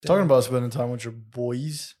Talking about spending time with your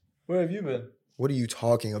boys. Where have you been? What are you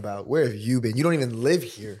talking about? Where have you been? You don't even live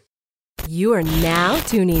here. You are now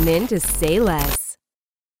tuning in to Say Less.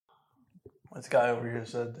 This guy over here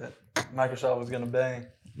said that Microsoft was gonna bang.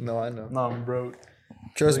 No, I know. No, I'm broke.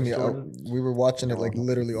 Trust Thanks, me, Jordan. we were watching it like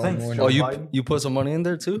literally all Thanks, morning. Oh, Jordan. you put some money in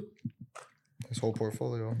there too? His whole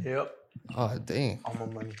portfolio. Yep. Oh, dang. All my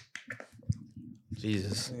money.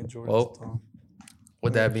 Jesus. Me and Jordan's Well, Tom.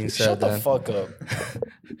 with that being said, Shut the then. fuck up.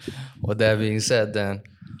 With that being said, then.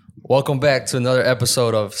 Welcome back to another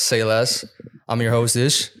episode of Say Less. I'm your host,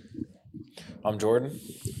 Ish. I'm Jordan.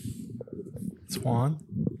 It's Juan.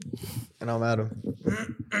 And I'm Adam.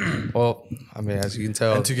 Well, I mean, as you can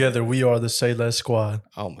tell. And together we are the Say Less Squad.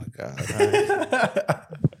 Oh, my God.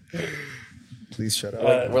 Please shut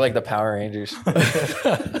up. We're like the Power Rangers.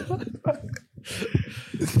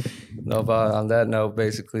 No, but on that note,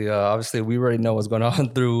 basically, obviously, we already know what's going on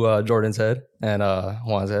through Jordan's head and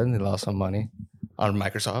Juan's head. And he lost some money on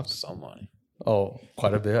Microsoft. Some money. Oh,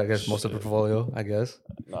 quite a bit. I guess most of the portfolio, I guess.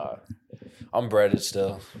 Nah. I'm breaded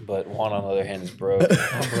still, but Juan on the other hand is broke.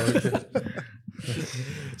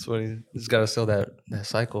 So you just got to sell that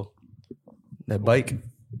cycle, that bike,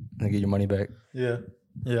 and get your money back. Yeah.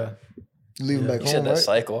 Yeah. Leave him back He home, said that right?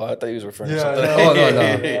 cycle. I thought he was referring to Yeah, something. I know. Oh, no,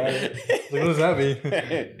 no. Like, what does that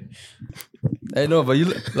mean? Hey, no, but you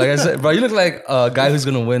like I said, bro, you look like a guy who's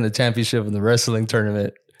gonna win the championship in the wrestling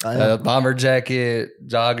tournament. I am. Bomber jacket,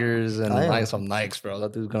 joggers, and I am. like some Nikes, bro.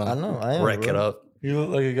 That dude's gonna I know, I am, wreck bro. it up. You look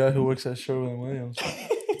like a guy who works at Sherwin-Williams.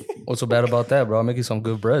 What's so bad about that, bro? I'm making some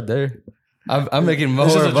good bread there. I'm making more.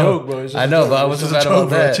 It's just a bro. joke, bro. It's just I a know, joke. but It's what's so just a bad about joke,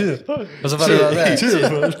 bro. that? Chill. What's so bad about that? Chill,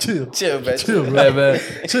 bro. Chill. Chill, man. Chill, bro. Hey,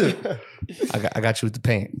 man. Chill. I got you with the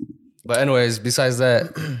paint. But anyways, besides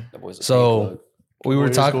that, That boy's a so paint we were Boy,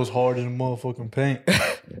 this talking. goes hard in the motherfucking paint.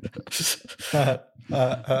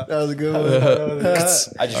 That was a good one. plug.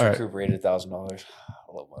 I just All right. recuperated $1,000.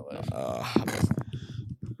 I love my life.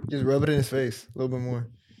 Just rub it in his face a little bit more.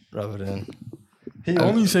 Rub it in. He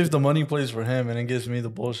only saves the money plays for him and then gives me the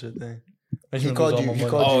bullshit thing. Makes He me called lose you. all my He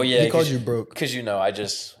money. called Oh, you. yeah, He called 'cause you broke. Because, I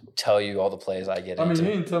just tell you all the plays I get I mean, into.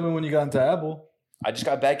 you didn't tell me when you got into Apple. I just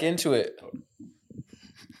got back into it.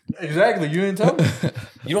 Exactly, you didn't tell me.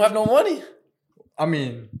 You don't have no money. I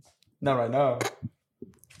mean, not right now.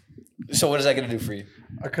 So what is that going to do for you?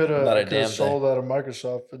 I could Not a have damn sold out of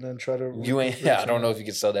Microsoft and then try to. You ain't. Yeah, I don't know if you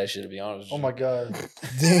can sell that shit, to be honest. Oh my god,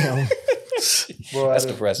 Damn. bro! That's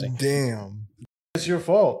depressing. Damn. It's your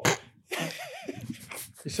fault.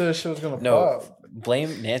 You said this shit was gonna No, pop.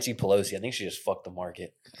 blame Nancy Pelosi. I think she just fucked the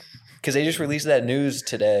market. Because they just released that news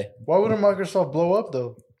today. Why wouldn't Microsoft blow up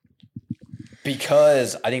though?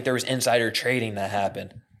 Because I think there was insider trading that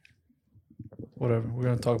happened. Whatever. We're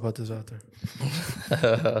gonna talk about this after.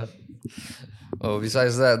 Well,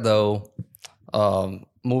 besides that, though,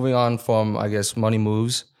 moving on from, I guess, money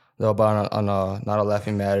moves, though, but on a not a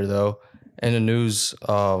laughing matter, though, in the news,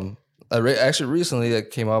 actually recently it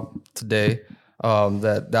came up today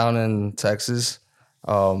that down in Texas,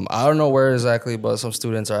 I don't know where exactly, but some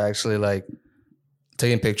students are actually like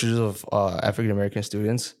taking pictures of African American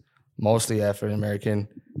students, mostly African American,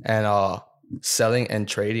 and selling and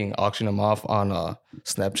trading, auctioning them off on a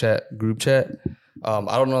Snapchat group chat. I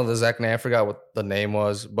don't know the exact name. I forgot what the name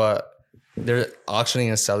was, but they're auctioning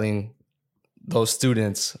and selling those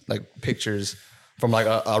students like pictures from like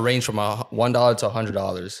a range from $1 to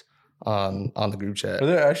 $100 on the group chat. Are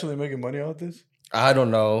they actually making money off this? I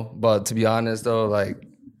don't know, but to be honest though, like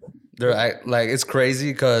like it's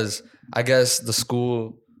crazy because I guess the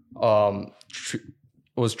school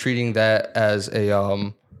was treating that as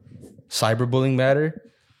a cyberbullying matter.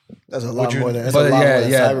 That's a lot more than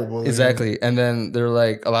cyberbullying. Exactly. And then there were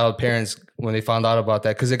like a lot of parents when they found out about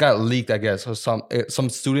that because it got leaked, I guess. So some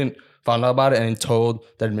student found out about it and told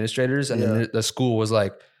the administrators, and then the school was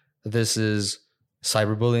like, "This is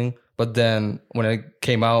cyberbullying." But then when it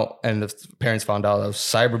came out and the parents found out it was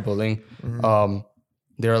cyberbullying,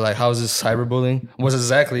 they were like, "How is this cyberbullying?" Was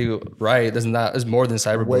exactly right. It's more than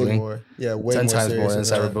cyberbullying. Way more. Yeah, way 10 more times more than serious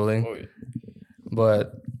than that. cyberbullying. Oh, yeah.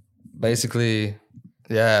 But basically,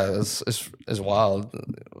 yeah, it's wild.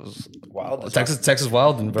 It was Wild. is Texas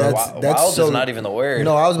wild and bro. That's- not, wild so- is not even the word.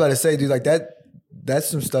 No, I was about to say, dude, like that's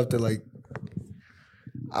some stuff that like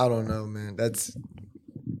I don't know, man.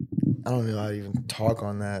 I don't know how to even talk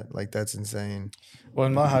on that. Like that's insane. Well,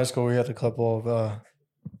 in my high school, we had a couple of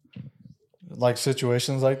like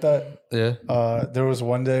situations like that. Yeah. There was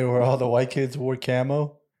one day where all the white kids wore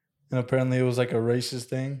camo, and apparently it was like a racist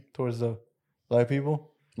thing towards the black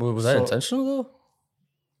people. Was that So- intentional though?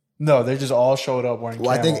 No, they just all showed up wearing.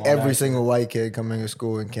 Well, I think camo on every accident. single white kid coming to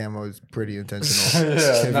school in camo is pretty intentional. Yeah,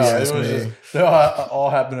 if no, you it ask was me. just, they all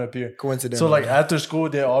happened up here. Coincidental. So like after school,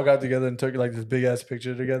 they all got together and took like this big ass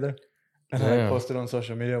picture together, and then Yeah. I posted on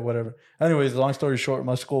social media, whatever. Anyways, long story short,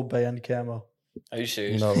 my school banned camo. Are you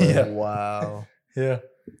serious? No way. Yeah. Wow. Yeah,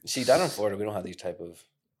 See, down in Florida, we don't have these type of.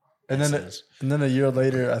 and then incidents. a year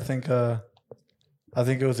later, I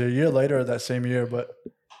think it was a year later or that same year, but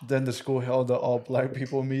then the school held an all black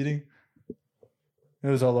people meeting. It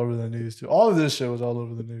was all over the news too. All of this shit was all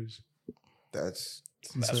over the news. That's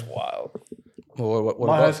That's wild. Well, what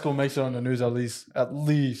My high about? school makes it on the news at least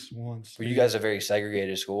once. Were you guys a very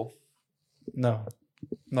segregated school? No,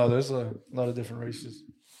 there's a lot of different races.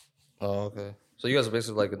 Oh, okay. So you guys are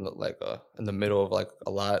basically like in the middle of like a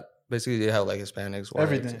lot. Basically, you have like Hispanics,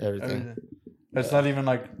 whites, Everything. It's not even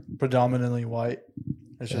like predominantly white.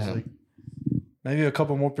 It's just Yeah. like maybe a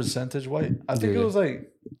couple more percentage white. I think it Yeah. was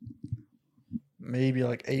like maybe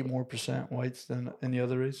like 8% more whites than any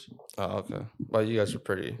other race. Oh, okay. Well, you guys are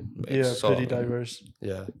pretty. Yeah, mixed, so, pretty diverse.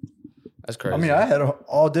 Yeah, that's crazy. I mean, I had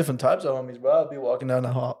all different types of homies, bro. I'd be walking down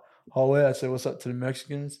the hallway. I'd say, "What's up to the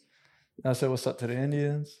Mexicans?" And I'd say, "What's up to the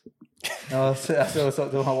Indians?" And I said, "What's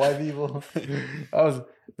up to my white people?"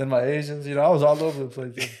 Then my Asians. I was all over the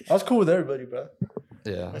place. Dude. I was cool with everybody, bro.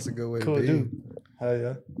 yeah. that's a good way Cool to be. dude. Hell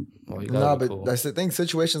yeah. Well, you No, gotta be but cool. that's the thing.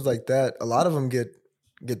 Situations like that, a lot of them get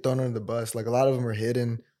thrown under the bus. Like a lot of them are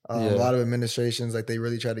hidden. A Yeah. lot of administrations, like they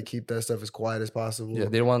really try to keep that stuff as quiet as possible. Yeah,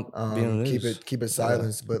 they don't want being in the news. keep it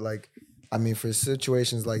silenced. But like, I mean, for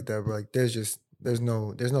situations like that, bro, like there's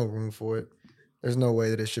no room for it. There's no way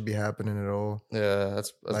that it should be happening at all. Yeah,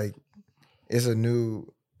 that's Like, it's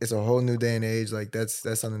a whole new day and age. Like that's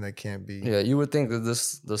something that can't be. yeah. You would think that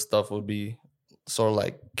this stuff would be sort of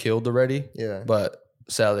like killed already, Yeah. but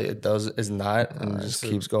sadly is not, and it just it's a-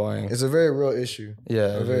 keeps going. It's a very real issue. Yeah,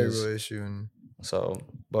 A it very is. real issue, and So,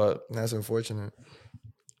 but that's unfortunate.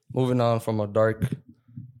 moving on from a dark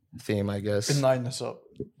theme, I guess. Enlighten us up.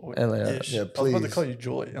 And, Ish. yeah, I was about to please. call you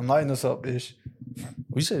Joy. Enlighten us up, ish.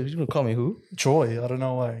 You said you gonna call me who? Joy. I don't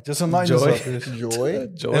know why. Just enlighten Joy? us up, ish. Joy.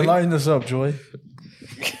 Joy. Enlighten us up, Joy.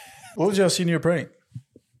 What was your senior prank?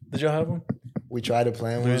 Did y'all have one? We tried to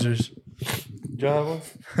plan one. Losers. Did y'all have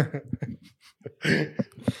one? Talking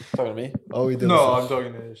to me? Oh, we did. No, I'm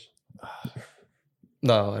talking to Ish.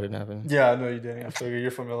 No, I didn't have any. Yeah, I know you didn't. I figured you're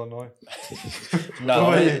from Illinois. No,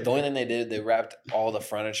 Wait. the only thing they did, they wrapped all the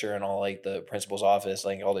furniture and all like the principal's office,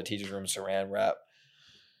 like all the teachers' rooms saran wrap.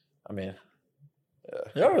 I mean,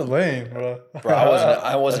 Y'all were lame, bro. bro,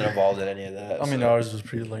 I wasn't involved in any of that. I mean, so. ours was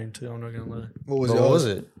pretty lame too. I'm not gonna lie. What was Bro, yours? what was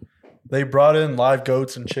it? They brought in live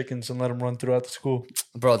goats and chickens and let them run throughout the school.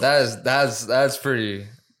 Bro, that's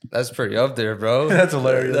pretty up there, bro. That's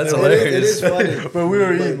hilarious. That's It is- hilarious. It is funny. But we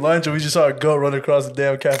were eating lunch and we just saw a goat run across the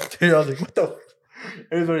damn cafeteria. I was like, what the?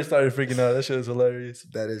 Everybody started freaking out. That shit was hilarious.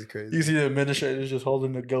 That is crazy. You see the administrators just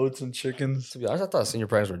holding the goats and chickens. To be honest, I thought senior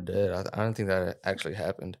pranks were dead. I don't think that actually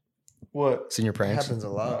happened. What? Senior It pranks. happens a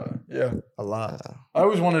lot. Yeah. A lot. I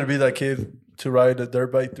always wanted to be that kid to ride a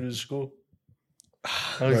dirt bike through the school. I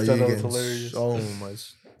Bro, always you thought that was getting hilarious. so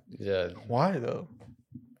much. Yeah. Why though?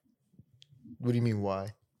 What do you mean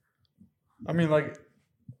why? I mean, like,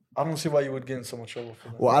 I don't see why you would get in so much trouble for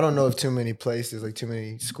that. Well, I don't know of too many places, like too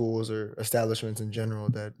many schools or establishments in general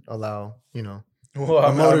that allow, Well, a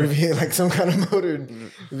I'm motor vehicle, like some kind of motored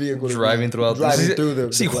vehicle to be Driving throughout driving the through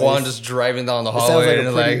the see place. Juan just driving down the It sounds hallway like a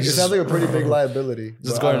and pretty, like it sounds like a pretty big liability.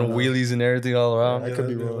 just but I going don't know. wheelies and everything all around. I could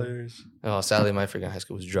be that'd wrong. hilarious. Oh, sadly, my freaking high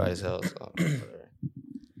school was dry as hell. So.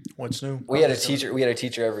 What's new? We had a teacher. We had a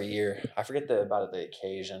teacher every year. I forget about the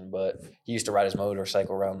occasion, but he used to ride his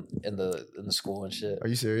motorcycle around in the school and shit. Are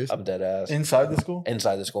you serious? I'm dead ass. Inside the school?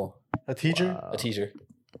 Inside the school, A teacher? a teacher.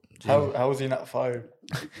 How was he not fired?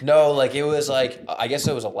 No, like it was like I guess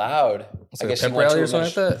it was allowed. It's I like a guess he pep went to rally or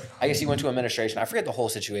something like that. I guess he went to administration. I forget the whole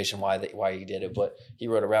situation why he did it, but he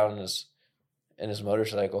rode around in his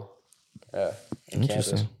motorcycle. Yeah, in campus,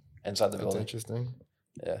 Interesting. inside the That's building. interesting.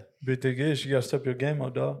 Yeah, Big thing is, you gotta step your game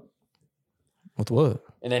up, dog. With what?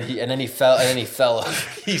 and then he fell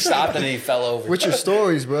he stopped and then he fell over. What's your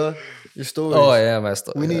stories, bro? Your stories. Oh, I am.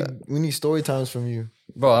 We need story times from you.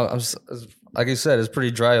 Bro, I'm like you said, it's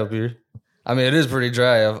pretty dry up here. I mean, it is pretty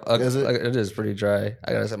dry. Is it? It is pretty dry.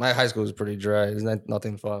 I gotta say, my high school is pretty dry. There's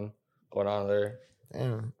nothing fun going on there.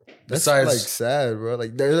 Damn. That's Besides, like sad, bro.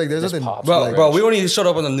 There's Just nothing. pops, bro, like, bro, we only showed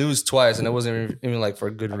up on the news twice, and it wasn't even like for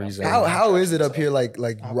a good reason. how is it up here? Like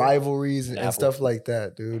rivalries and stuff like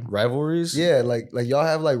that, dude. Rivalries? Yeah, like y'all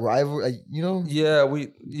have like rival, like Yeah,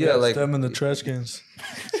 like them in the trash cans.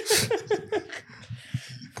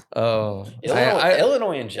 oh,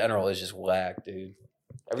 Illinois in general is just whack, dude.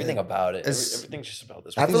 Everything about it. It's- Everything's just about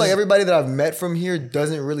this. I feel like everybody that I've met from here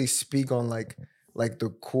doesn't really speak on like the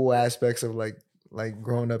cool aspects of like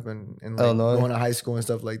growing up and like Illinois. going to high school and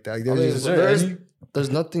stuff like that. Like, I mean, there's is just- there any? There's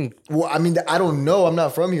nothing. well, I mean, I don't know. I'm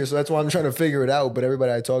not from here, so that's why I'm trying to figure it out. But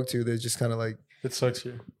everybody I talk to, they're just kind of like, It sucks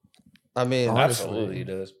here. I mean, Absolutely, it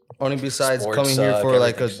does. only besides Sports coming here suck, for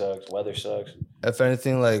like everything a, sucks. Weather sucks. if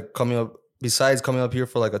anything, like coming up. Besides coming up here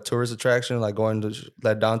for like a tourist attraction, like going to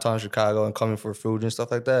like downtown Chicago and coming for food and stuff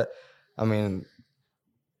like that. I mean,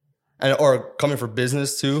 and or coming for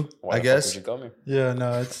business too. Why I the fuck guess. would you come here? Yeah,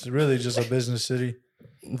 no, it's really just a business city.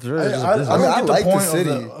 It's really just a I business. don't I get like the the point city.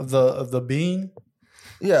 of the bean.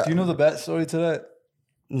 Yeah. Do you know the backstory to that?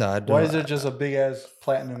 No, I don't. Why is there just a big ass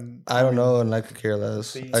platinum? I don't know, and I could care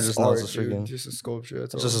less. I just know it's a dude, freaking. just a sculpture.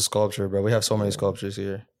 That's It's all. just a sculpture, bro. We have so many sculptures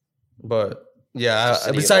here. But yeah, It's a city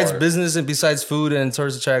of besides art. business and besides food and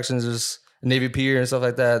tourist attractions, there's Navy Pier and stuff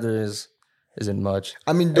like that. There isn't much.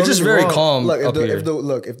 I mean, It's don't just get me very wrong. calm Look, up here. if the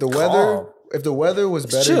weather Calm. if the weather was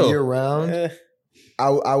better chill. year round, Eh,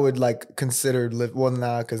 I would like consider live. Well,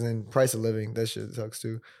 nah, because then price of living that shit sucks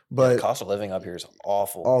too. the But cost of living up here is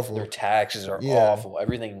awful. Awful. Their taxes are Yeah. awful.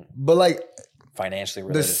 Everything like financially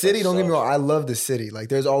related. the city, don't get me sucks. wrong. I love the city. Like,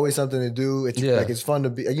 there's always something to do. It's Yeah. like it's fun to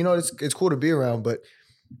be. You know, it's cool to be around, but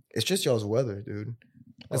it's just y'all's weather, dude.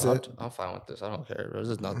 That's it. I'm fine with this. I don't care. There's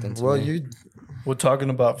just nothing. To Well, me. We're talking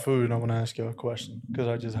about food, and I want to ask you a question because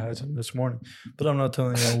I just had some this morning, but I'm not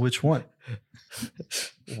telling you which one.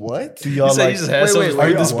 what? Do y'all You said like? you just had wait, some wait, food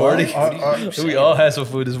wait, this what? morning. Are- We all had some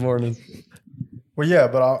food this morning. Well, yeah,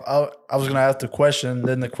 but I was gonna ask the question.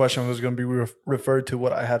 Then the question was gonna be referred to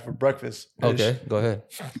what I had for breakfast. Okay, go ahead.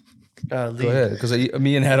 Golly. Go ahead. Because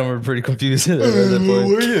me and Adam were pretty confused at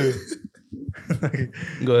that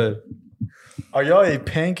point. Go ahead. Are y'all a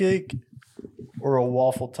pancake or a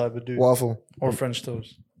waffle type of dude, Waffle. or French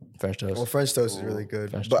toast? French toast. Well, French toast is really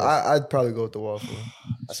good, French but toast. I'd probably go with the waffle.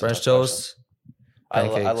 That's a French tough toast. question.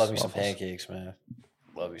 I pancakes, love me some waffles. pancakes, man.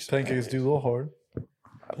 Love me some Pancakes do a little hard.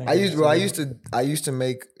 I used to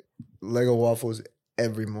make Lego waffles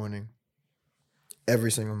every morning,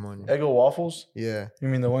 every single morning. Eggo waffles. Yeah, You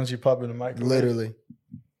mean the ones you pop in the microwave? literally.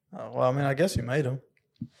 Oh, well, I mean, I guess you made them.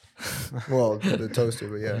 Well, the toaster,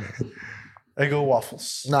 but yeah. Eggo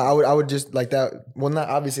waffles. No, I would just like that. Well, not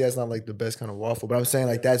obviously that's not like the best kind of waffle, but I'm saying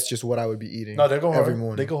like that's just what I would be eating. No, they go hard. every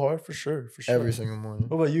morning. They go hard for sure. For sure. every single morning.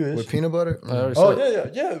 What about you, Ish? With peanut butter. I already Oh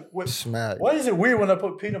said- yeah. Wait, Smack. why is it weird when I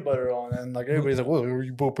put peanut butter on and like everybody's like, "Well,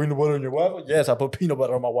 you put peanut butter on your waffle?" Yes, I put peanut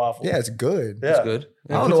butter on my waffle. Yeah, it's good. yeah. It's good.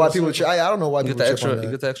 I don't know why people. I don't know why You get people the chip extra. on You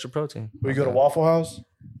that. get the extra protein. We go to Waffle House.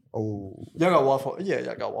 Oh, Y'all got Waffle. Yeah,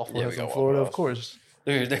 y'all got Waffle Yeah, House we got in Waffle Florida, of House. course.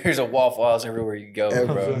 There's a Waffle House everywhere you go,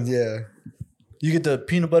 bro. yeah. You get the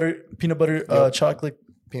peanut butter chocolate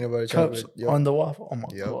Peanut butter cups chocolate. Yep. on the waffle. Oh my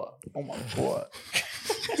Yep. god. Oh my god.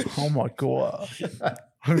 Oh my god.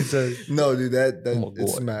 Let me tell you, No, dude, that Oh my it God.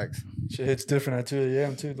 smacks. shit hits different at 2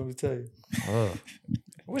 a.m. too. Let me tell you. Oh.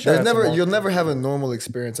 I wish I There's had some never waffle. you'll never have a normal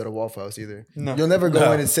experience at a Waffle House either. No. You'll never go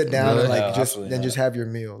No. in and sit down Really? and like No, just absolutely then not. just have your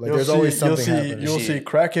meal. Like You'll there's see- always something you'll happening. You'll See see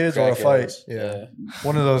crackheads or a fight. Crackheads. Yeah.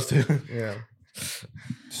 One of those two. Yeah.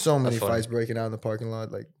 So many funny. fights breaking out in the parking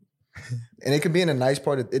lot, like, and it could be in a nice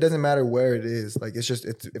part. It doesn't matter where it is. Like, it's just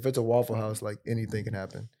if it's a Waffle House, like anything can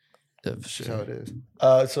happen. Yeah, for That's sure. how it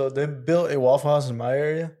is. So they built a Waffle House in my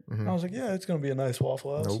area. Mhm. I was like, yeah, it's gonna be a nice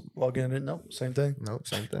Waffle House. Nope. Walk in it. Nope. Same thing. Nope,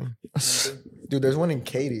 same thing. Dude, there's one in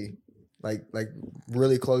Katy, like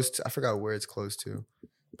really close to. I forgot where it's close to,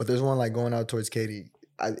 but there's one like going out towards Katy.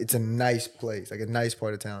 It's a nice place, like a nice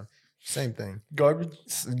part of town. Same thing. Garbage.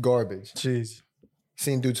 It's garbage. Jeez.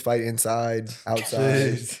 Seen dudes fight inside,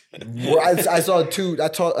 outside. Jeez. Well, I saw two.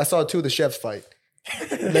 I saw two of the chefs fight.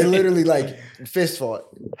 They literally like fist fought.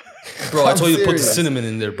 Bro, I I'm told you to put the serious. cinnamon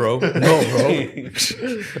in there, bro. No, bro.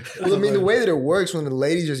 Well, I mean, the way that it works when the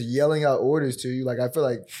lady's just yelling out orders to you, like I feel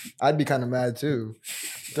like I'd be kind of mad too.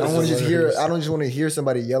 I don't want to just hear. I don't just want to hear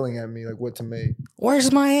somebody yelling at me like what to make.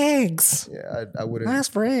 Where's my eggs? Yeah, I wouldn't.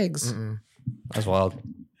 Ask for eggs. Mm-mm. That's wild.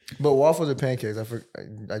 But waffles or pancakes?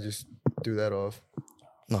 I just threw that off.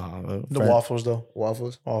 Nah, The waffles though.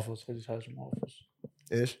 Waffles Waffles. I just had some waffles.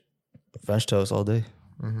 ish. French toast all day.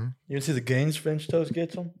 Mm-hmm. You see the Gaines French toast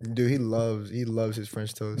gets them? Dude, he loves his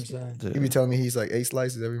French I'm toast. saying. He be telling me he's like 8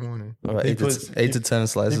 slices every morning. All right, He 8 puts- to 8 to 10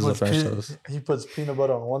 slices of French toast. He puts peanut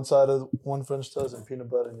butter on one side of one French toast and peanut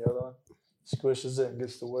butter in the other one. Squishes it and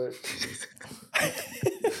gets to work.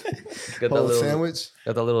 Got that Whole little sandwich.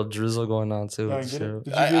 got that little drizzle going on too. No, with you get it? syrup.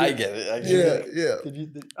 Did you get I it? get it. I get Yeah,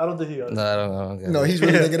 it. yeah. I don't think he got it. No, I don't know. No, he's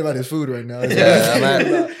really thinking about his food right now.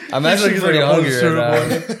 Yeah, I'm actually He's pretty like a hungry syrup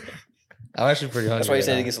right now. I'm actually pretty hungry. That's why he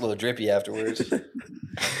said right he now. gets a little drippy afterwards.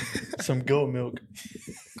 Some goat milk.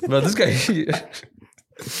 Bro, this guy.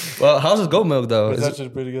 Well, how's his goat milk though? But Is that's it,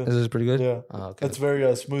 just pretty good. is it pretty good? Yeah. Oh, okay. That's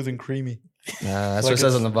very smooth and creamy. Nah, that's like what it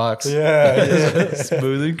says it's- on the box. Yeah.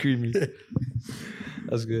 Smooth and creamy.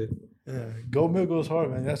 That's good. Yeah. Goat milk goes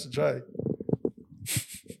hard, man. You have to try it.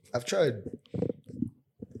 I've tried.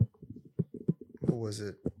 What was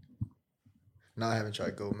it? No, I haven't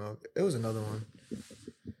tried goat milk. It was another one.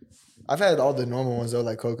 I've had all the normal ones though,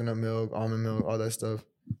 like coconut milk, almond milk, all that stuff.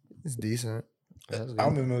 It's decent. That's good.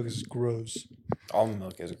 Almond milk is gross. Almond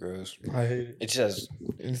milk is gross. I hate it. It just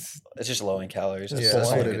It's, it's just low in calories. yeah, that's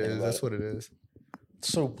bland. what it is. That's what it is. It's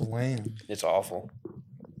so bland. It's awful.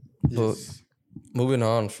 Well, moving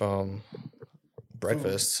on from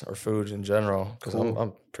breakfast or food in general, because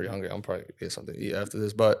I'm pretty hungry. I'm probably gonna get something to eat after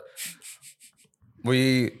this. But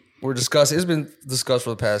we're discussing. It's been discussed for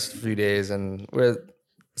the past few days, and we're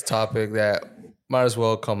this topic that might as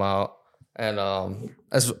well come out, and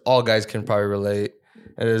as all guys can probably relate,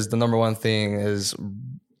 it is the number one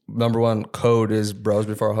code is bros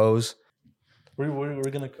before hoes. We're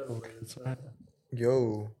gonna cover it. Right?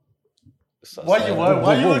 Yo, Why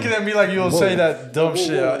you looking at me like you'll say that dumb shit?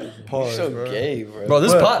 You're pause, so bro. gay, bro. Bro,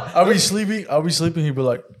 this Bro, pot. are we sleeping? Are we sleeping? He'd be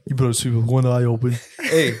like, "You better sleep with one eye open."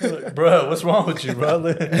 Hey, Like, bro, what's wrong with you, bro?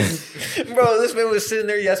 Bro, this man was sitting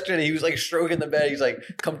there yesterday. He was like stroking the bed. He's like,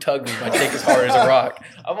 "Come tug me. My dick is hard as a rock."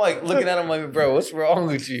 I'm like looking at him like, "Bro, what's wrong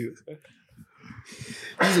with you?"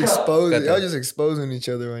 He's exposing. Got Y'all that. just exposing each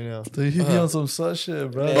other right now. Dude, he be on some such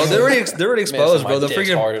shit, bro. bro, they're already exposed, so bro. my The dick's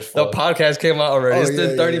freaking hard as the fuck. podcast came out already. Oh, It's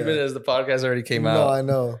been yeah, 30 yeah. minutes. The podcast already came No, out, I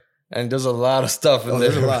know. and there's a lot of stuff in Oh,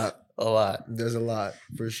 there. there's a lot. a lot. There's a lot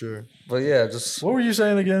for sure. But yeah, just What were you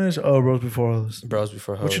saying again? Ish? Oh, bros before us. bros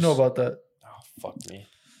before hoes. What you know about that? Oh, fuck me.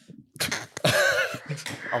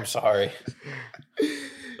 I'm sorry.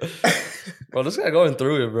 Bro, this guy going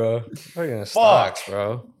through it, bro. Freaking stocks,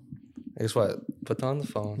 bro. Guess what? Put on the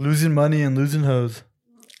phone. Losing money and losing hoes.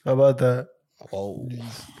 How about that? Whoa.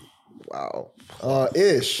 Wow.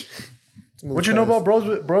 Ish. What you know about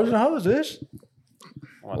bros and hoes, Ish?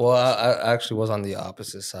 Well, I actually was on the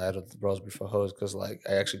opposite side of the bros before hoes because, like,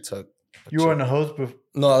 I actually took. You were in the hoes before.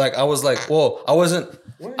 No, like I was like, well, I wasn't.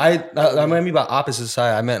 I mean by opposite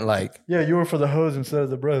side. I meant like, Yeah, you were for the hoes instead of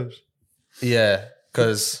the bros. yeah,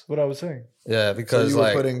 because What I was saying. yeah, because you were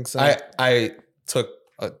like putting some- I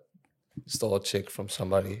stole a chick from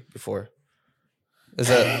somebody before. Is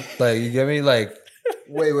that like you get me? Like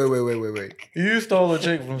Wait. You stole a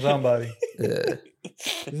chick from somebody. yeah,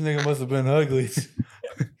 This nigga must have been ugly.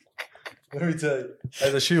 Let me tell you.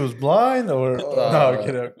 Either she was blind or no, I'm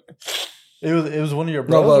kidding. It was one of your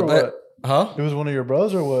bros or what? huh? It was one of your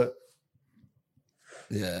bros or what?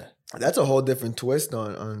 Yeah. That's a whole different twist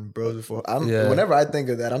on bros before. Yeah. Whenever I think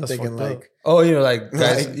of that, I'm That's thinking fucked up. like Oh, you know, like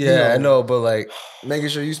guys. Like, Yeah, you I know. know, but like, making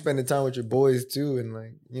sure you spending time with your boys too, and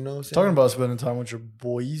like you know what I'm saying. Talking about spending time with your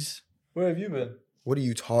boys. Where have you been? What are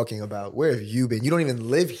you talking about? Where have you been? You don't even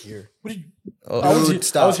live here. What are you? oh, I was, Dude, here,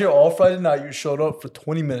 stop. I was here all Friday night. You showed up for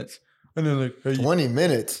 20 minutes. And then like, hey, 20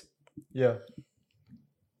 minutes. yeah.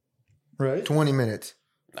 Right? 20 minutes.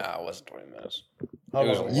 Nah, it wasn't 20 minutes. How It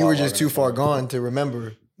was long? a You were lot just longer too than far 20 gone to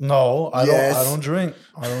remember. No, I Yes. don't. I don't drink.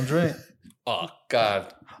 I don't drink. oh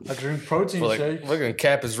God, I drink protein like shakes. fucking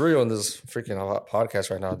cap is real in this freaking podcast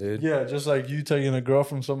right now, dude. Yeah, just like you taking a girl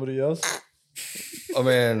from somebody else. I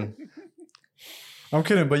mean, I'm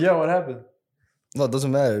kidding, but yeah, what happened? no, it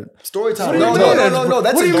doesn't matter. Story time. What do No, you no, mean? no, no, no.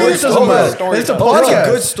 That's What a do you mean good it doesn't story. matter? It's a Oh, that's a podcast.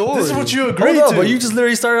 good story. This is what you Hold agreed on, to. but you just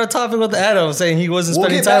literally started a topic with Adam saying he wasn't We'll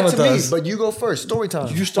spending get time back with to me, us. but you go first. Story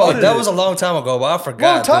time. You Oh, started. that it. was a long time ago, but I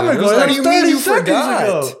forgot. long time dude. It ago. was What like- do you mean you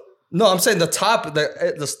forgot? no, I'm saying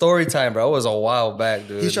the story time, bro. It was a while back,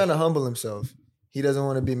 dude. He's trying to humble himself. He doesn't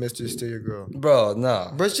want to be Mr. Steal Your Girl. Bro,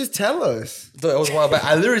 no. Bro, just tell us. Dude, it was a while back.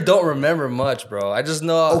 I literally don't remember much, bro. I just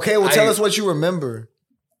know. Okay, well, tell us what you remember.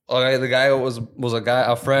 Okay, the guy was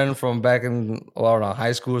a friend from back in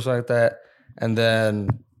high school or something like that, and then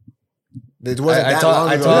It wasn't I that told- long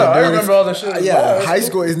I ago. told- Yeah, I During- remember all the shit. Yeah, high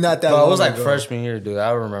school is not that bro, long it was like ago. freshman year, dude.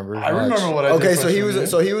 I remember. I remember what I did. Okay, so he freshman was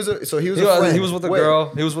year. a He was, friend. he was with a Wait.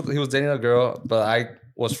 girl. He was dating a girl, but I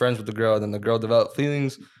was friends with the girl. And then the girl developed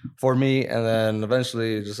feelings for me, and then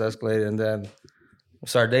eventually it just escalated, and then we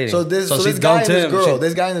started dating. So this she guy and dumped this him. girl, She-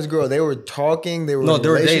 this guy and this girl, they were talking. They were no, in they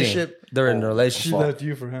a were dating. relationship. They were in a She relationship. left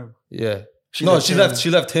you for him. Yeah. She No, left she him. left. She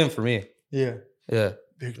left him for me. Yeah. Yeah.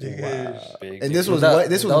 Big dick. Big And this dick. was That- what?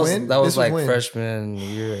 This was that when? That was This like when? freshman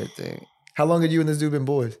year, I think. How long had you and this dude been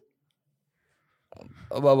boys?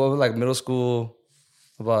 About like middle school.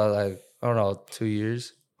 About like I don't know, 2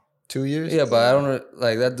 years. 2 years? Yeah, but I don't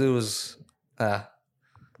like that dude was. I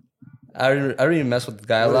didn't even mess with the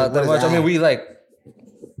guy a What lot is- that what much. is I mean, that?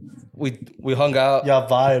 we hung out. Y'all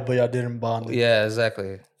vibe, but y'all didn't bond. Yeah,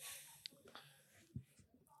 exactly.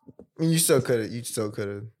 I mean, you still could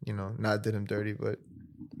have, you know, not did him dirty, but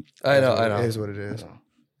I know. it is what it is.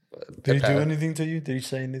 Did he do anything to you? Did he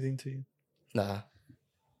say anything to you? Nah,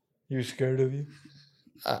 You were scared of you?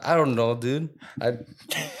 I don't know, dude.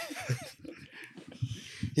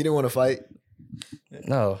 He didn't want to fight.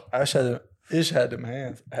 No. Ish had them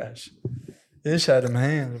hands. Ish had them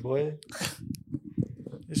hands, boy.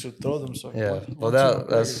 You should throw them so. Yeah. Well, that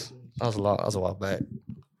was a while back.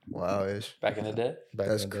 Wow, Ish. Back in the day.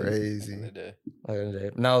 That's crazy. Back in the day.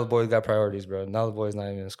 Now the boys got priorities, bro. Now the boy's not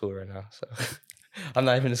even in school right now. So I'm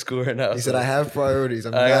not even in school right now. He said, "I have priorities.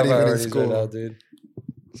 I'm I not got even in priorities school." right now, dude.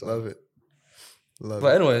 Love it.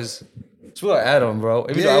 But anyways, it's about Adam, bro.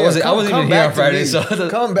 Even though I wasn't even here on Friday, so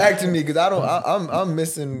come back to me because I'm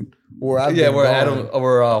missing where I've been.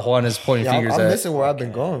 where Juan is pointing fingers I'm at. missing where I've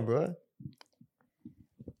been going, bro.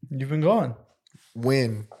 You've been gone.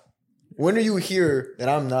 When are you here and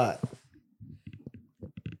I'm not?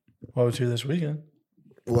 I was here this weekend.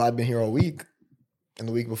 Well, I've been here all week, and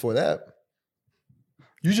the week before that.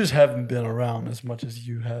 You just haven't been around as much as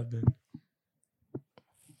you have been.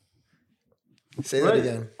 Say that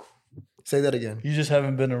again. Say that again. You just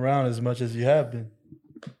haven't been around as much as you have been.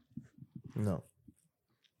 No.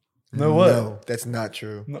 No what? No, that's not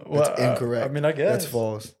true. No, That's incorrect. I mean, I guess That's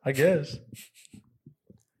false. I guess.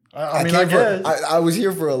 I guess. I was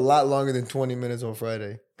here for a lot longer than 20 minutes on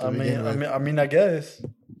Friday. I guess.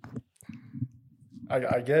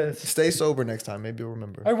 I guess. Stay sober next time. Maybe you'll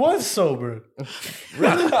remember. I was sober.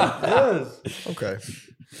 Really? Yes. Okay.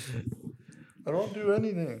 I don't do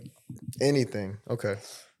anything. Anything. Okay.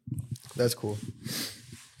 That's cool.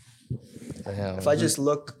 Damn. If I just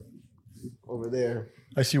look over there.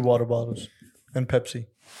 I see water bottles and Pepsi.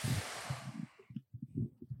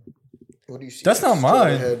 What do you see? That's not Straight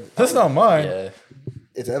mine. ahead. That's not mine. Yeah.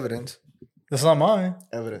 It's evidence. That's not mine.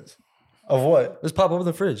 Evidence. Of what? Let's pop open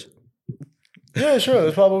the fridge. Yeah, sure.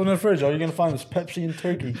 Let's pop open the fridge. All you're gonna find is Pepsi and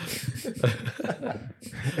turkey.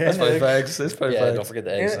 That's probably facts. That's probably Yeah, don't facts. forget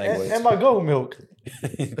the eggs and egg whites. And my goat milk.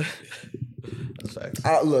 That's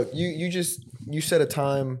facts. Look, you set a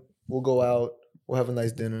time. We'll go out. We'll have a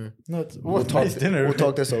nice dinner. No, we'll talk dinner. We'll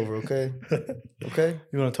talk this over, okay? Okay?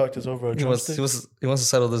 You want to talk this over a He wants, drumstick? he wants to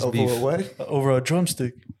settle this Over beef. what? Over a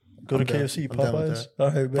drumstick. Go to down. KFC, I'm down with Popeyes.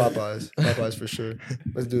 All right, bet. Popeyes for sure.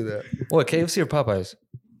 Let's do that. What, KFC or Popeyes?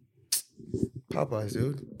 Popeyes,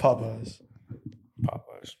 dude. Popeyes.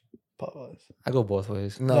 I go both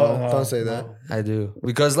ways. No, don't say that. no. I do.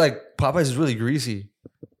 Because, like, Popeyes is really greasy.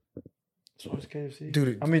 So is KFC.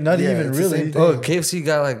 Dude, I mean, not yeah, even it's the really. same thing. Oh, KFC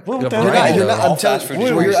got, like, What a the hell? variety, You're though. not, I'm fast telling food is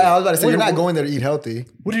you, greasy. I was about to say, Wait, you're not what- going there to eat healthy.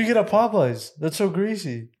 What do you get at Popeyes? That's so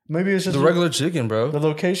greasy. Maybe it's just The regular chicken, bro. the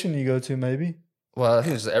location you go to. Maybe. Well, I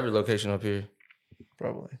think it's every location up here.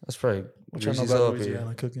 Probably. That's probably Which I know greasy about up here.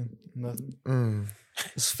 Louisiana cooking. Nothing.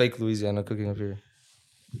 It's fake Louisiana cooking up here.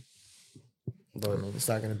 I mean, it's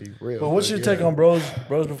not going to be real. But what's your take on bros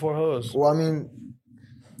before hoes? Well, I mean,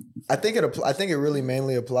 I think it really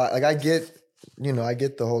mainly applies. Like I get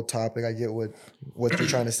the whole topic. I get what you're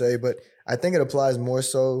trying to say, but I think it applies more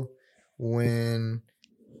so when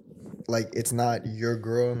like it's not your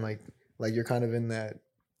girl and like you're kind of in that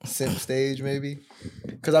simp stage maybe.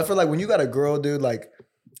 Because I feel like when you got a girl, dude, like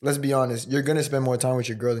let's be honest, you're gonna spend more time with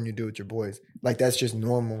your girl than you do with your boys. Like that's just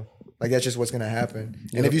normal. Like that's just what's gonna happen.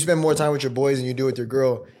 And if you spend more time with your boys than you do with your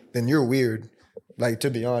girl, then you're weird. Like to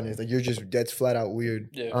be honest, like that's flat out weird.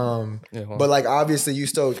 Yeah. well. But like obviously you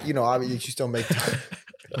still, obviously you still make time.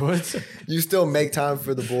 What? You still make time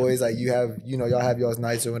for the boys. Like you have, y'all have y'all's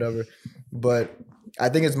nights or whatever. But I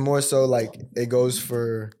think it's more so like it goes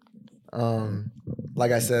for,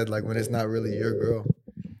 like I said, like when it's not really your girl.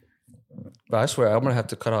 But I swear, I'm going to have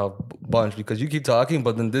to cut out a bunch because you keep talking,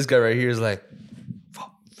 but then this guy right here is like,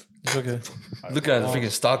 It's okay. looking at the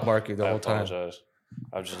freaking stock market the I whole time. apologize.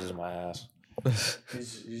 I was just using my ass.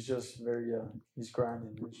 He's just very he's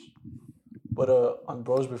grinding. But on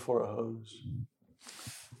bros before hoes.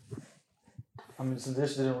 I mean, since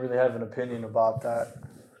this didn't really have an opinion about that.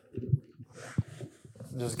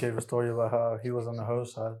 Just gave a story about how he was on the hoe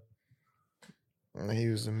side. And he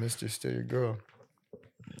was a Mr. Steal Your Girl.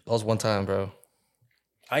 That was one time, bro.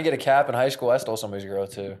 I didn't get a cap in high school. I stole somebody's girl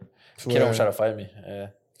too. Kid almost tried to fight me. Yeah.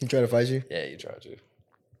 He tried to fight you? Yeah, you tried to.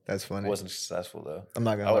 That's funny. Wasn't successful though. I'm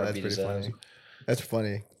not I gonna lie, would've that's beat pretty his funny. ass. That's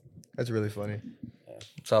funny. That's really funny.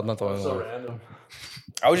 So I'm not the only one. random.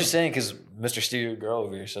 I was just saying because Mr. Steal Your Girl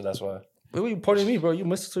over here, so that's why. Wait, you pointing at me, bro? You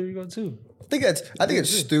missed it, so you go too. I think it's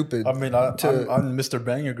stupid. I mean, I'm Mr.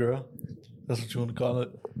 Banger Girl. That's what you want to call it.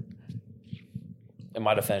 In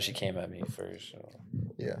my defense, she came at me first. So.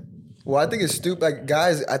 Yeah. Well, I think it's stupid. Like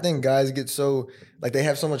guys, I think guys get so like they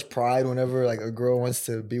have so much pride whenever like a girl wants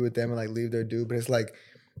to be with them and like leave their dude. But it's like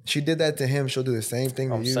she did that to him. She'll do the same thing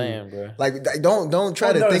to I'm you. saying, bro. Like don't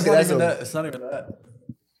try to No, think it's not that's even a. that. It's not even that.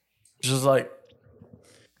 It's just like,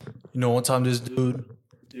 one time this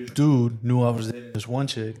dude knew I was dating this one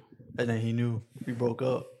chick, and then he knew we broke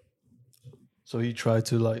up. So he tried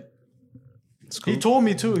to like. He told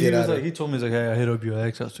me too. Get out of it. He told me, he's like, hey, I hit up your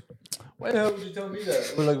ex. I was like, why the hell would you tell me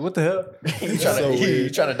that? We're like, what the hell? You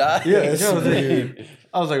trying to die? Yeah,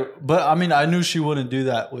 I was like, but I mean, I knew she wouldn't do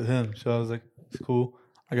that with him, so I was like, it's cool.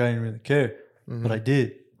 I didn't really care, but I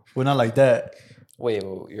did. Well, not like that. Wait,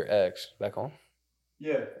 your ex back home?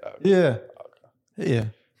 Yeah. Yeah. Yeah.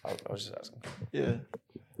 I was just asking. Yeah.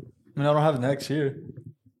 I mean, I don't have an ex here.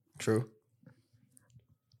 True.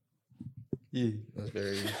 Yeah. That's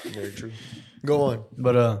very, very true. Go on.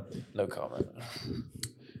 But No comment.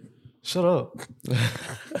 shut up.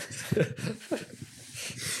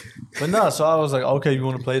 But no, so I was like, okay, you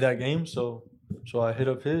want to play that game? So I hit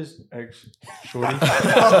up his ex shorty,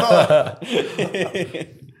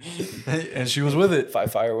 and she was with it. Fight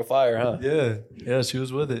fire with fire, huh? Yeah, she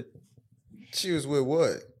was with it. She was with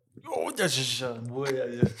what? Oh, that's just boy.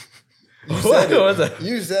 Yeah.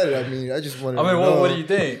 You said it. I mean, I just wanted. I mean, to know. what do you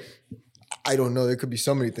think? I don't know. There could be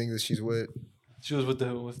so many things that she's with. She was with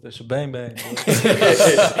the shebang bang.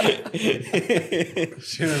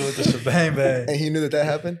 She was with the shebang bang. And he knew that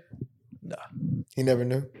happened. Nah. He never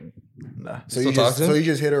knew. Nah. So Still talk to him? you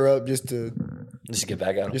just hit her up just to Get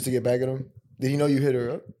back at him. get back at him. Did he know you hit her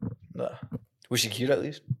up? Nah. Was she cute at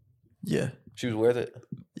least? Yeah. She was worth it.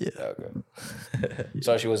 Yeah. Okay.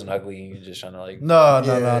 So she wasn't ugly. You were just trying to like. No,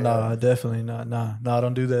 Yeah. definitely not. Nah, I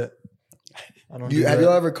don't do that. I don't. do Have that.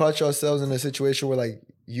 y'all ever caught yourselves in a situation where like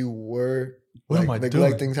you were What like, am I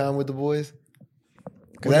neglecting time with the boys?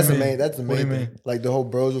 What Because do you mean? that's the What do main you thing. Like the whole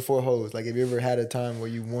bros before hoes. Like, have you ever had a time where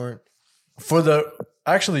you weren't?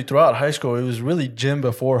 Actually throughout high school, it was really gym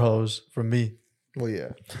before hoes for me. Well, yeah,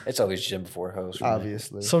 It's always gym before host. for me.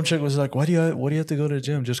 obviously. Some chick was like, "Why do you have to go to the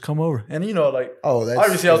gym? Just come over." And like, Oh, that's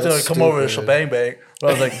obviously I was that's gonna come over to stupid. shebang bang, but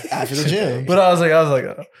I was like, After the gym. But I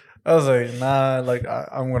was like, nah, like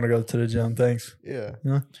I'm gonna go to the gym, thanks. Yeah,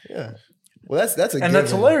 Yeah. yeah. Well, that's a And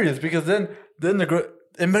that's given. hilarious because then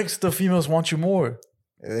it makes the females want you more.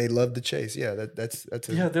 They love the chase. Yeah, that's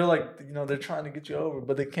a, Yeah, they're like, they're trying to get you over,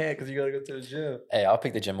 but they can't because you gotta go to the gym. Hey, I'll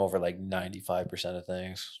pick the gym over like 95% of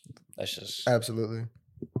things. That's just. absolutely.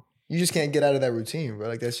 You just can't get out of that routine, bro.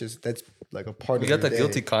 Like that's like a part You of got your that day.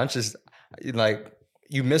 guilty conscience, like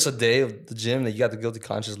you miss a day of the gym, that you got the guilty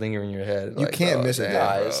conscience lingering in your head. You Like, can't bro, miss a damn, day.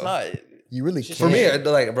 Nah, bro. it's not. You really can't. For me,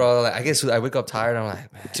 like, bro, like, I guess I wake up tired. I'm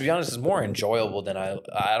like, man. To be honest, it's more enjoyable than I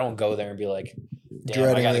don't go there and be like, damn,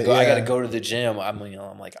 I Dreading gotta it, go. I yeah. gotta go to the gym. I'm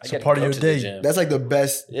like, I gotta part of go your to day. the gym. That's like the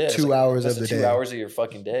best Yeah, it's 2 like- hours that's of the the day. 2 hours of your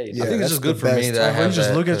fucking day. Yeah, I think that's it's just the good for me best that I time. When have you just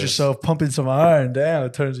that, look at 'cause- yourself pumping some iron, damn,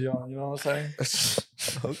 it turns you on. You know what I'm saying?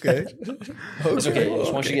 Okay. It's okay.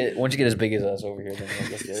 Just once you get as big as us over here, then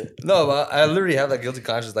let's get it. No, but I literally have that guilty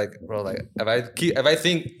conscience. Like, bro, like if I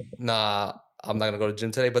think, nah, I'm not gonna go to the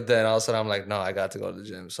gym today, but then all of a sudden I'm like, no, I got to go to the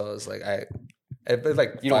gym. So it's like if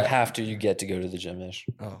like You don't have to. You get to go to the gym. Ish.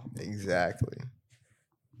 Oh, Exactly.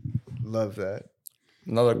 Love that.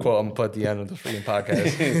 another quote I'm gonna put at the end of the freaking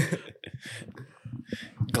podcast.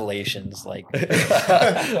 Galatians, like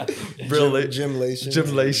Really, Gymlations.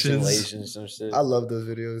 Gymlations. Galatians, some shit. I love those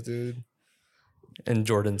videos, dude. And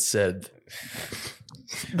Jordan said,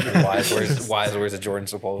 Wise words of Jordan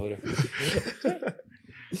Sepulveda.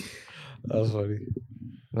 "That was funny."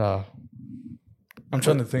 No, I'm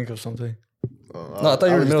trying to think of something. No, I thought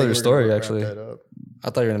you were in the middle of your story, actually. That up. I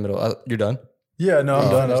thought you were in the middle. You're done. Yeah, no, I'm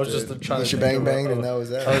done. I was Understood. just trying to Shebang think of banged, a- and that was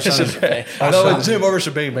that. I was trying to, I know a gym over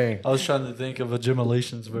shebang bang. I was trying to think of a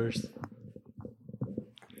Gymalations verse.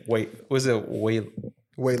 Wait, was it wait?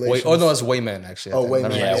 Wait, Oh no, it's Wayman actually. Oh,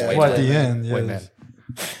 Wayman, Never mind, yeah. it's Well, at the end, yeah. Wayman.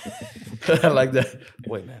 I like that.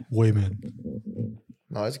 Wayman. Wayman.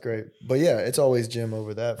 No, it's great. But yeah, it's always gym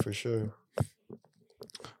over that for sure.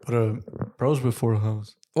 But bros before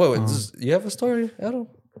hoes. Wait, you have a story, Adam?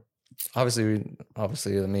 Obviously,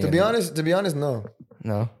 me. To be honest, no.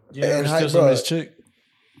 no. You never And steal bro, somebody's chick?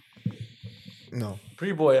 No.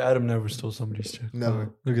 Pretty boy Adam never stole somebody's chick.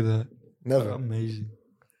 Never. Oh, look at that. Never. Amazing.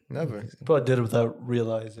 Never. Probably did it without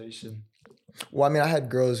realization. Well, I mean, I had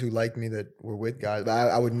girls who liked me that were with guys, but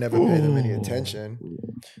I would never pay them any Ooh. attention.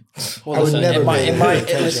 Well, I would listen, never in pay my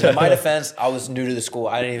attention. in my defense, I was new to the school.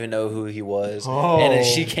 I didn't even know who he was, and then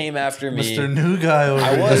she came after me. Mr. New Guy over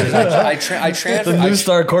I was. here. 'Cause I transferred. The new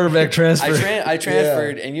star quarterback transfer. I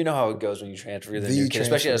transferred, and you know how it goes when you transfer the new kid,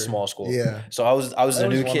 especially at a transfer. small school. Yeah. So I was a always new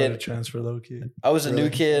wanted to kid. transfer low key. I was a new I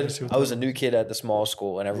kid. see what I was a that new kid at the small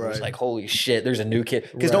school, and everyone was Right. like, "Holy shit, there's a new kid!"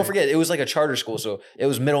 Because don't Right. forget, it was like a charter school, so it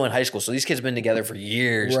was middle and high school. So these kids been together for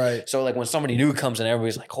years. Right. So like when somebody new comes in,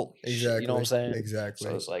 everybody's like, "Holy shit!" You know what I'm saying? Exactly.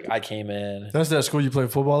 So it's like I came in. That's that school you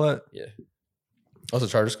played football at? Yeah, Also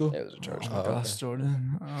charter school. it was a charter school. Oh, okay. Gosh,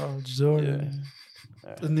 Jordan. Oh, Jordan.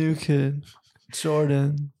 Yeah. The new kid.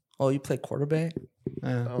 Jordan. Oh, you play quarterback?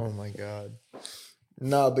 Yeah. Oh my god.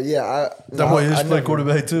 No, but yeah, That boy used to play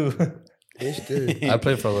quarterback too. Ish did. I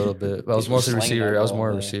played for a little bit, but I was He was mostly slinging receiver. that I was ball, more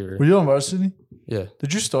a man. receiver. Were you on varsity? Yeah.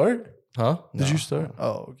 Did you start? Huh? Did No. you start?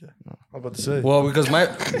 Oh, okay. I'm about to say. Well, because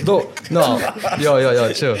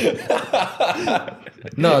yo, chill.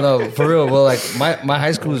 No, for real. Well, like my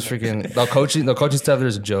high school is freaking the coaching staff there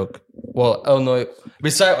is a joke. Well, Illinois.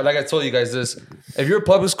 Besides, like I told you guys this, if you're a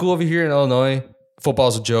public school over here in Illinois,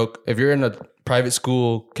 football's a joke. If you're in a private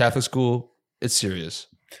school, Catholic school, it's serious.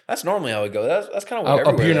 That's normally how it goes. That's kind of Up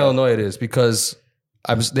everywhere. here in though. Illinois, it is because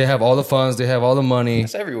they have all the funds, they have all the money,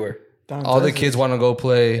 It's everywhere. Down all the Texas. kids want to go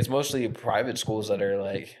play. It's mostly private schools that are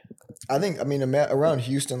like. I mean, around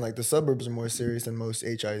Houston, like the suburbs are more serious than most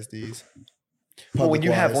HISDs. Well, when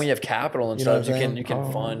you have Public-wise. capital and You know stuff, what I'm you saying?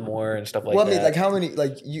 can fund more and stuff like Well, I that. mean, like how many?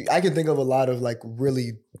 Like I can think of a lot of like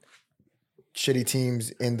really shitty teams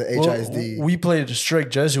in the Well, HISD. we played a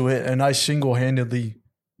strict Jesuit, and I single-handedly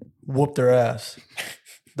whooped their ass.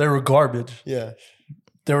 They were garbage. Yeah.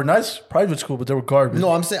 They were nice private school, but they were garbage. No,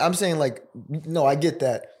 I'm saying like no, I get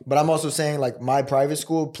that, but I'm also saying like my private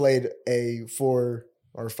school played a 4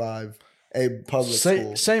 or 5, a public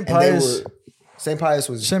school. St. And they Pius. were- St. Pius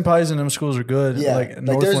was St. Pius and them schools are good. yeah. like Like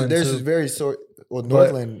Northland there's too. very sort. Well,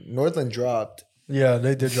 But- Northland dropped. Yeah,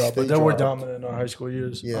 they did drop, but They they were dropped. dominant in our high school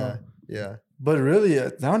years. Yeah, yeah, But really,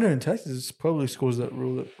 down there in Texas, it's public schools that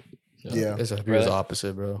rule it. yeah. It's up here's Really? the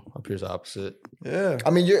opposite, bro. Up here's the opposite. Yeah. I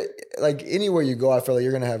mean, you're like anywhere you go, I feel like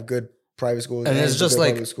you're gonna have good private schools And it's just good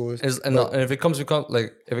like public schools. and if it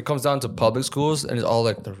comes down to public schools, and it's all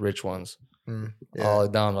like the rich ones, yeah, all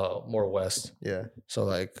down more west. yeah. So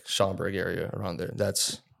like Schaumburg area around there.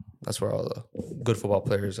 That's where all the good football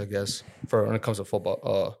players, I guess, for when it comes to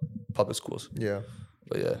football, public schools. Yeah,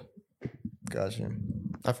 But yeah, gotcha.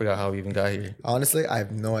 I forgot how we even got here. Honestly, I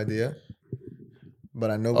have no idea,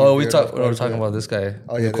 but I know. Oh, we we're talking about this guy,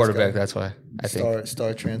 Oh, the yeah, this quarterback. guy. That's why I think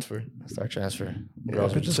star transfer. star transfer. Yeah,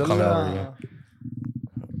 Girls but just just coming chill over out. you.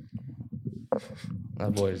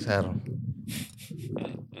 That boy just had him.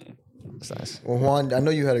 That's nice. Well, Juan, I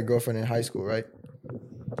know you had a girlfriend in high school, right?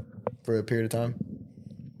 For a period of time.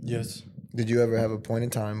 Yes. Did you ever have a point in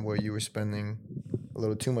time where you were spending a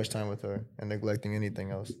little too much time with her and neglecting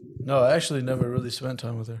anything else? No, I actually never really spent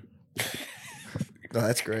time with her. No,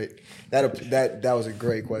 that's great. That was a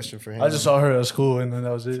great question for him. I just saw her at school, and then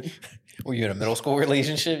that was it. Were you in a middle school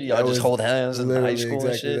relationship? Y'all That just was hold hands in high literally school and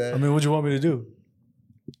exactly shit? that. I mean, what'd you want me to do?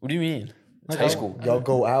 What do you mean? It's high school. Y'all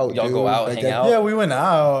go out. Y'all dude. go out, Like hang that- out? Yeah, we went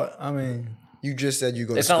out. I mean, You just said you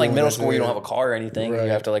go. It's to not like school middle and school. You that's don't it. have a car or anything. Right. You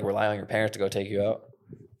have to like rely on your parents to go take you out.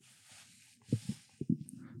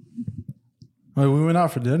 we went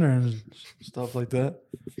out for dinner and stuff like that.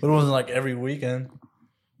 But it wasn't like every weekend.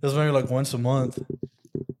 It was maybe like once a month.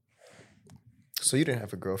 So you didn't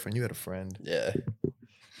have a girlfriend. You had a friend. Yeah.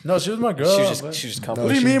 No, she was my girl. She was but- just No, company.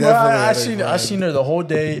 What do you she mean, bro? definitely I had a seen I friend. seen her the whole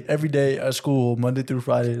day, every day at school, Monday through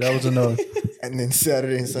Friday. That was enough. And then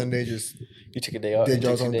Saturday and Sunday just You took a day off. Did You took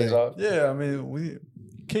y'all's some own days thing. off. Yeah, I mean, we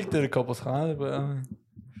kicked it a couple times, but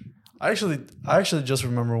I actually just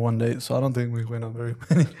remember one date, so I don't think we went on very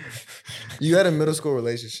many. you had a middle school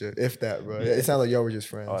relationship, if that, bro. It sounds like y'all were just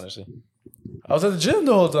friends. Honestly. I was at the gym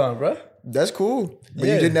the whole time, bro. That's cool. But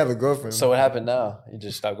Yeah. you didn't have a girlfriend. So what happened now? You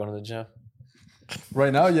just stopped going to the gym.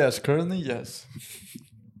 Right now, yes. Currently, yes.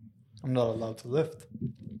 I'm not allowed to lift.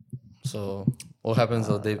 So what happens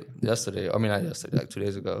the day yesterday? I mean, not yesterday, like 2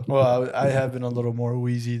 days ago. Well, I have been a little more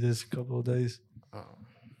wheezy this couple of days.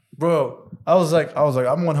 Bro, I was like,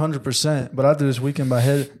 I'm 100%. But after this weekend, my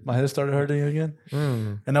head started hurting again,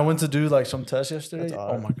 and I went to do like some tests yesterday. That's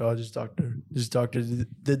Oh odd. my god, this doctor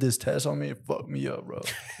did this test on me. It fucked me up, bro.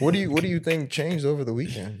 what do you think changed over the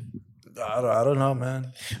weekend? I don't know,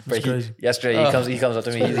 man. But It's crazy. yesterday he comes up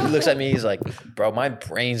to me. He looks at me. He's like, "Bro, my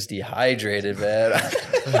brain's dehydrated, man."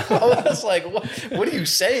 I was like, "What are you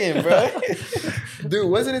saying, bro?"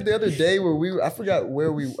 Dude, wasn't it the other day where I forgot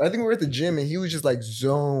where I think we were at the gym and he was just like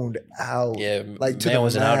zoned out. Yeah, Like to man the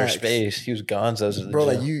was in outer max. space. He was gonzo's at the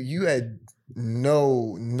Bro, gym. like you had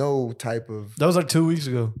no type of. That was like 2 weeks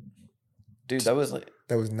ago. Dude, that was like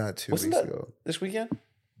That was not 2 Wasn't weeks that- ago. this weekend.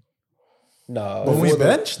 No, When we Before the-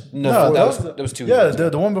 benched? No, that was was 2 Yeah,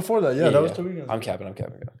 weekends. the one before that. Yeah, that was 2 weekends. I'm capping.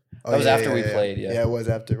 That Oh, was yeah, after yeah, we yeah. played. Yeah, Yeah, it was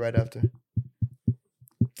after, right after. yeah,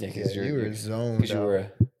 Yeah, because you were zoned because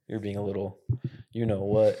out. you were being a little, you know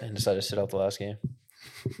what, and decided to sit out the last game.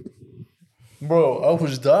 Bro, I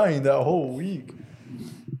was dying that whole week.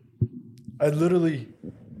 I literally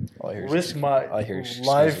All I hear is risked my I hear excuses.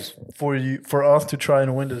 life for us to try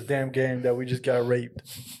and win this damn game that we just got raped.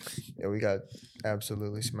 Yeah, we got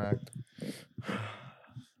absolutely smacked.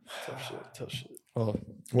 Tough shit. Well,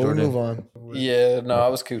 We'll Jordan. move on. Yeah, no, I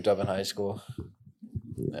was cooped up in high school.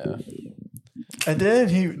 Yeah, And then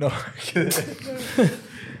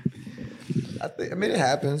I mean, it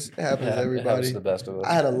happens. It happens to it everybody. happens to the best of us.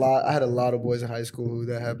 I had a lot of boys in high school who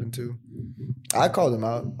that happened to. I called them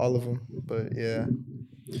out, all of them. But yeah,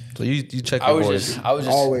 So you check I your was boys. just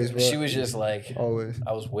Always, bro. She was just like always.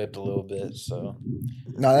 I was whipped a little bit, so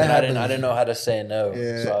No, that and happens. I didn't know how to say no.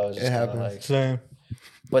 Yeah, so I was it just kind of happens. like. same.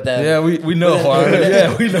 But then Yeah, we know, Juan.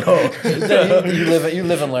 Yeah, we know. you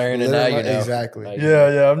live and learn, and now you know Exactly. Like,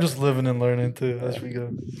 Yeah, I'm just living and learning too as we go.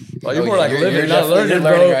 Oh, you're oh, more like living, you're not definitely- learning, you're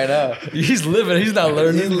learning bro. right now. He's living. He's not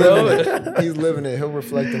learning, He's bro. living it. He's living it. He'll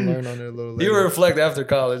reflect and learn on it a little later. He will reflect after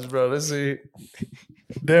college, bro. Let's see.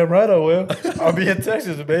 Damn right I will. I'll be in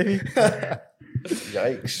Texas, baby.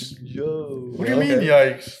 Yikes! Yo. What do you mean,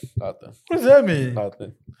 yikes? Nothing. What does that mean?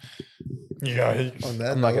 Nothing. Yikes. On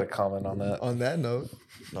that I'm not note, gonna comment on that. on that note,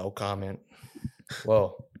 No comment.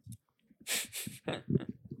 Well,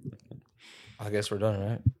 I guess we're done,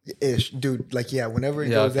 right? ish, dude. Like, yeah. Whenever it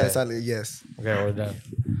Yeah, goes okay. that silent, yes. Okay, we're done.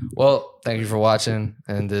 Well, thank you for watching.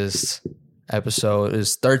 And this episode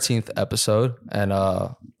is 13th episode. And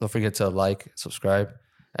don't forget to like, subscribe.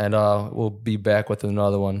 And we'll be back with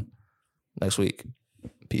another one next week.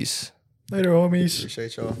 Peace. Later, homies.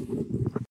 Appreciate y'all.